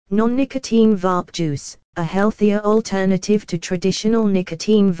Non-nicotine vape juice, a healthier alternative to traditional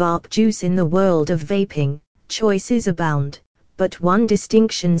nicotine vape juice. In the world of vaping, choices abound, but one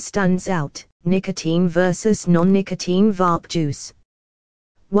distinction stands out: nicotine versus non-nicotine vape juice.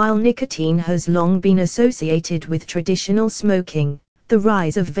 While nicotine has long been associated with traditional smoking, the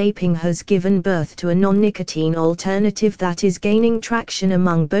rise of vaping has given birth to a non-nicotine alternative that is gaining traction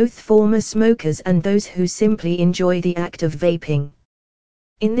among both former smokers and those who simply enjoy the act of vaping.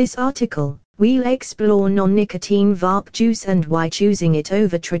 In this article, we'll explore non-nicotine vape juice and why choosing it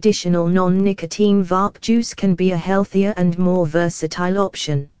over traditional non-nicotine vape juice can be a healthier and more versatile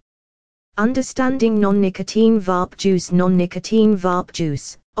option. Understanding non-nicotine vape juice. Non-nicotine vape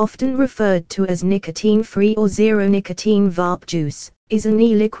juice, often referred to as nicotine-free or zero-nicotine vape juice, is an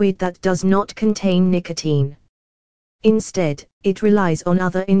e-liquid that does not contain nicotine. Instead, it relies on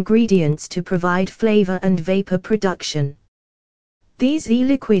other ingredients to provide flavor and vapor production. These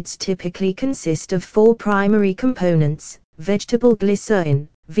e-liquids typically consist of 4 primary components: vegetable glycerin,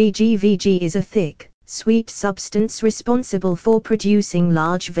 VG. VG is a thick, sweet substance responsible for producing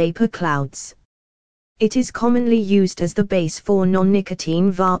large vapor clouds. It is commonly used as the base for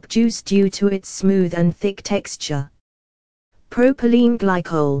non-nicotine vape juice due to its smooth and thick texture. Propylene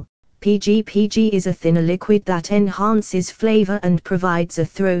glycol, PG. PG is a thinner liquid that enhances flavor and provides a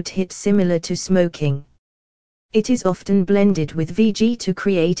throat hit similar to smoking. It is often blended with VG to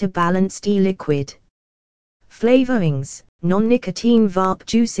create a balanced e-liquid. Flavorings. Non-nicotine vape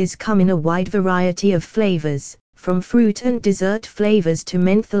juices come in a wide variety of flavors, from fruit and dessert flavors to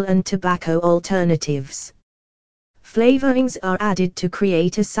menthol and tobacco alternatives. Flavorings are added to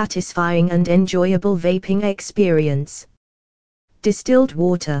create a satisfying and enjoyable vaping experience. Distilled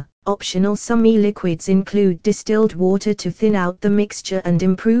water, optional. Some e-liquids include distilled water to thin out the mixture and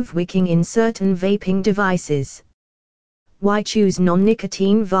improve wicking in certain vaping devices. Why choose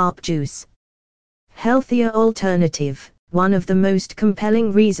non-nicotine vape juice? Healthier alternative. One of the most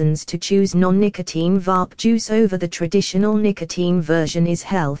compelling reasons to choose non-nicotine vape juice over the traditional nicotine version is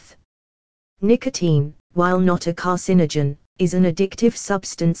health. Nicotine, while not a carcinogen, is an addictive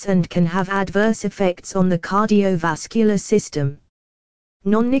substance and can have adverse effects on the cardiovascular system.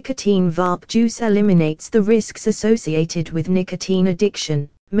 Non-nicotine vape juice eliminates the risks associated with nicotine addiction,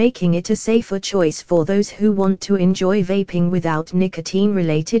 making it a safer choice for those who want to enjoy vaping without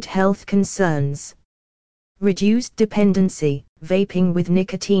nicotine-related health concerns. Reduced dependency. Vaping with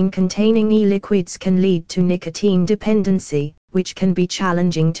nicotine-containing e-liquids can lead to nicotine dependency, which can be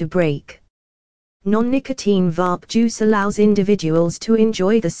challenging to break. Non-nicotine vape juice allows individuals to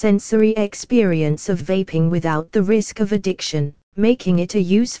enjoy the sensory experience of vaping without the risk of addiction, making it a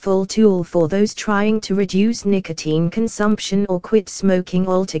useful tool for those trying to reduce nicotine consumption or quit smoking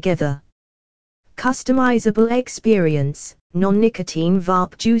altogether. Customizable experience. Non-nicotine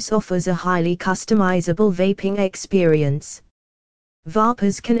vape juice offers a highly customizable vaping experience.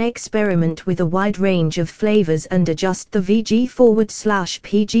 Vapers can experiment with a wide range of flavors and adjust the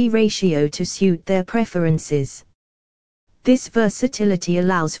VG/PG ratio to suit their preferences. This versatility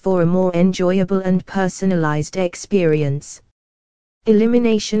allows for a more enjoyable and personalized experience.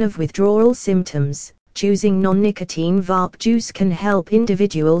 Elimination of withdrawal symptoms. Choosing non-nicotine vape juice can help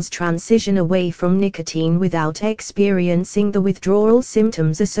individuals transition away from nicotine without experiencing the withdrawal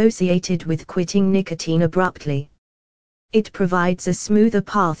symptoms associated with quitting nicotine abruptly. It provides a smoother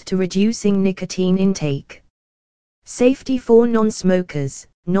path to reducing nicotine intake. Safety for non-smokers.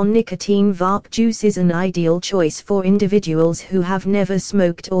 Non-nicotine vape juice is an ideal choice for individuals who have never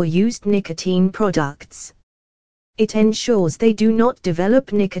smoked or used nicotine products. It ensures they do not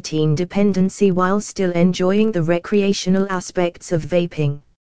develop nicotine dependency while still enjoying the recreational aspects of vaping.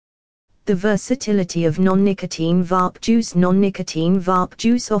 The versatility of non-nicotine vape juice. Non-nicotine vape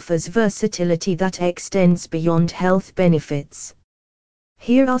juice offers versatility that extends beyond health benefits.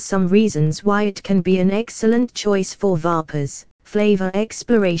 Here are some reasons why it can be an excellent choice for vapers. Flavor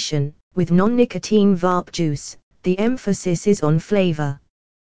exploration. With non-nicotine vape juice, the emphasis is on flavor.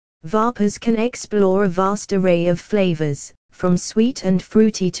 Vapers can explore a vast array of flavors, from sweet and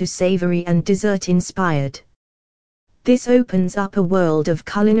fruity to savory and dessert-inspired. This opens up a world of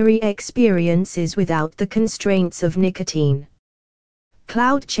culinary experiences without the constraints of nicotine.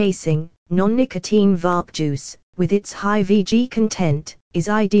 Cloud chasing. Non-nicotine vape juice, with its high VG content, is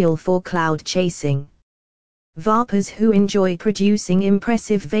ideal for cloud chasing. Vapers who enjoy producing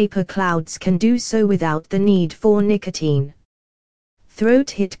impressive vapor clouds can do so without the need for nicotine. Throat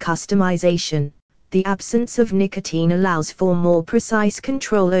hit customization. The absence of nicotine allows for more precise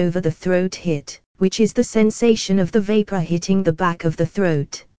control over the throat hit, which is the sensation of the vapor hitting the back of the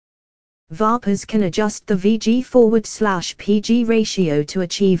throat. Vapers can adjust the VG/PG ratio to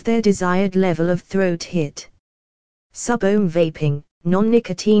achieve their desired level of throat hit. Sub-ohm vaping.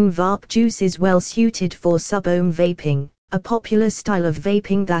 Non-nicotine vape juice is well suited for sub-ohm vaping, a popular style of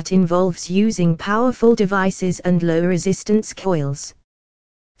vaping that involves using powerful devices and low-resistance coils.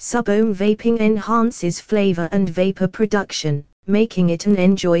 Sub-ohm vaping enhances flavor and vapor production, making it an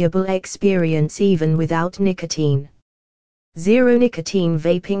enjoyable experience even without nicotine. Zero-nicotine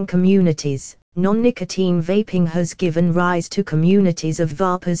vaping communities. Non-nicotine vaping has given rise to communities of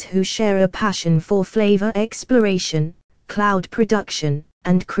vapers who share a passion for flavor exploration, cloud production,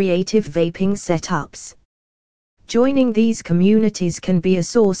 and creative vaping setups. Joining these communities can be a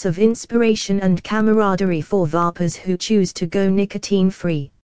source of inspiration and camaraderie for vapers who choose to go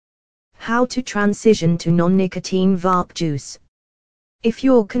nicotine-free. How to transition to non-nicotine vape juice. If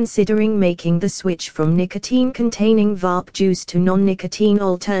you're considering making the switch from nicotine-containing vape juice to non-nicotine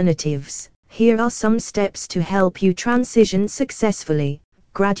alternatives, here are some steps to help you transition successfully.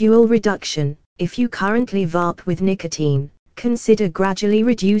 Gradual reduction. If you currently vape with nicotine, consider gradually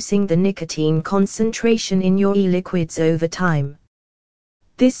reducing the nicotine concentration in your e-liquids over time.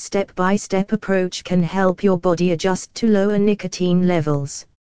 This step-by-step approach can help your body adjust to lower nicotine levels.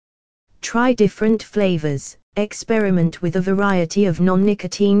 Try different flavors. Experiment with a variety of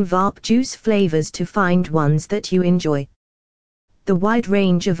non-nicotine vape juice flavors to find ones that you enjoy. The wide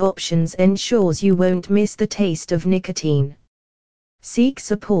range of options ensures you won't miss the taste of nicotine. Seek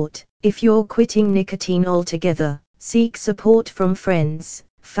support. If you're quitting nicotine altogether, seek support from friends,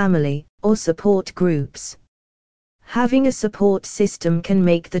 family, or support groups. Having a support system can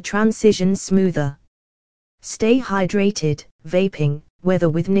make the transition smoother. Stay hydrated. Vaping, whether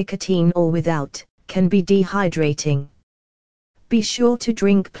with nicotine or without, can be dehydrating. Be sure to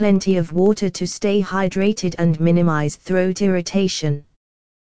drink plenty of water to stay hydrated and minimize throat irritation.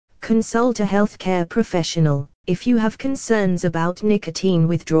 Consult a healthcare professional. If you have concerns about nicotine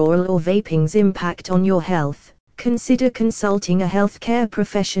withdrawal or vaping's impact on your health, consider consulting a healthcare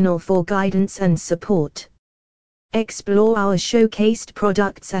professional for guidance and support. Explore our showcased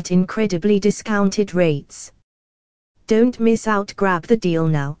products at incredibly discounted rates. Don't miss out, grab the deal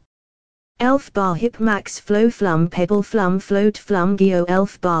now. Elf Bar Hip Max Flow Flum Pebble Flum Float Flum Geo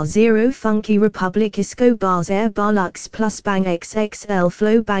Elf Bar Zero Funky Republic Isco Bars Air Bar Lux Plus Bang XXL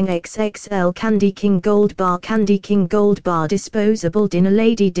Flow Bang XXL Candy King Gold Bar Disposable Dinner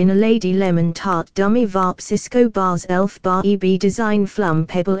Lady Lemon Tart Dummy Vape Cisco Bars Elf Bar EB Design Flum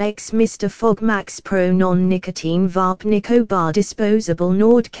Pebble X Mr. Fog Max Pro Non-Nicotine Vape Nico Bar Disposable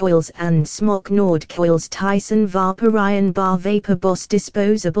Nord Coils and Smock Nord Coils Tyson Vape Orion Bar Vapor Boss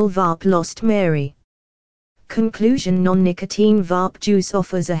Disposable Vape Lost Mary. Conclusion. Non-nicotine vape juice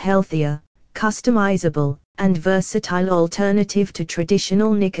offers a healthier, customizable, and versatile alternative to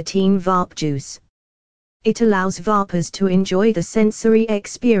traditional nicotine vape juice. It allows vapers to enjoy the sensory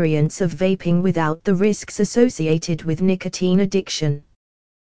experience of vaping without the risks associated with nicotine addiction.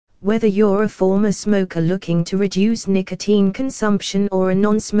 Whether you're a former smoker looking to reduce nicotine consumption or a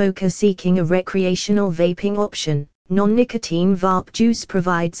non-smoker seeking a recreational vaping option, non-nicotine vape juice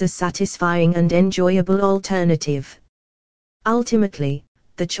provides a satisfying and enjoyable alternative. Ultimately,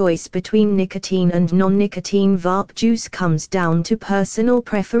 the choice between nicotine and non-nicotine vape juice comes down to personal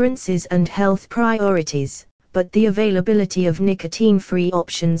preferences and health priorities, but the availability of nicotine-free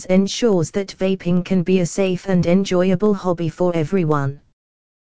options ensures that vaping can be a safe and enjoyable hobby for everyone.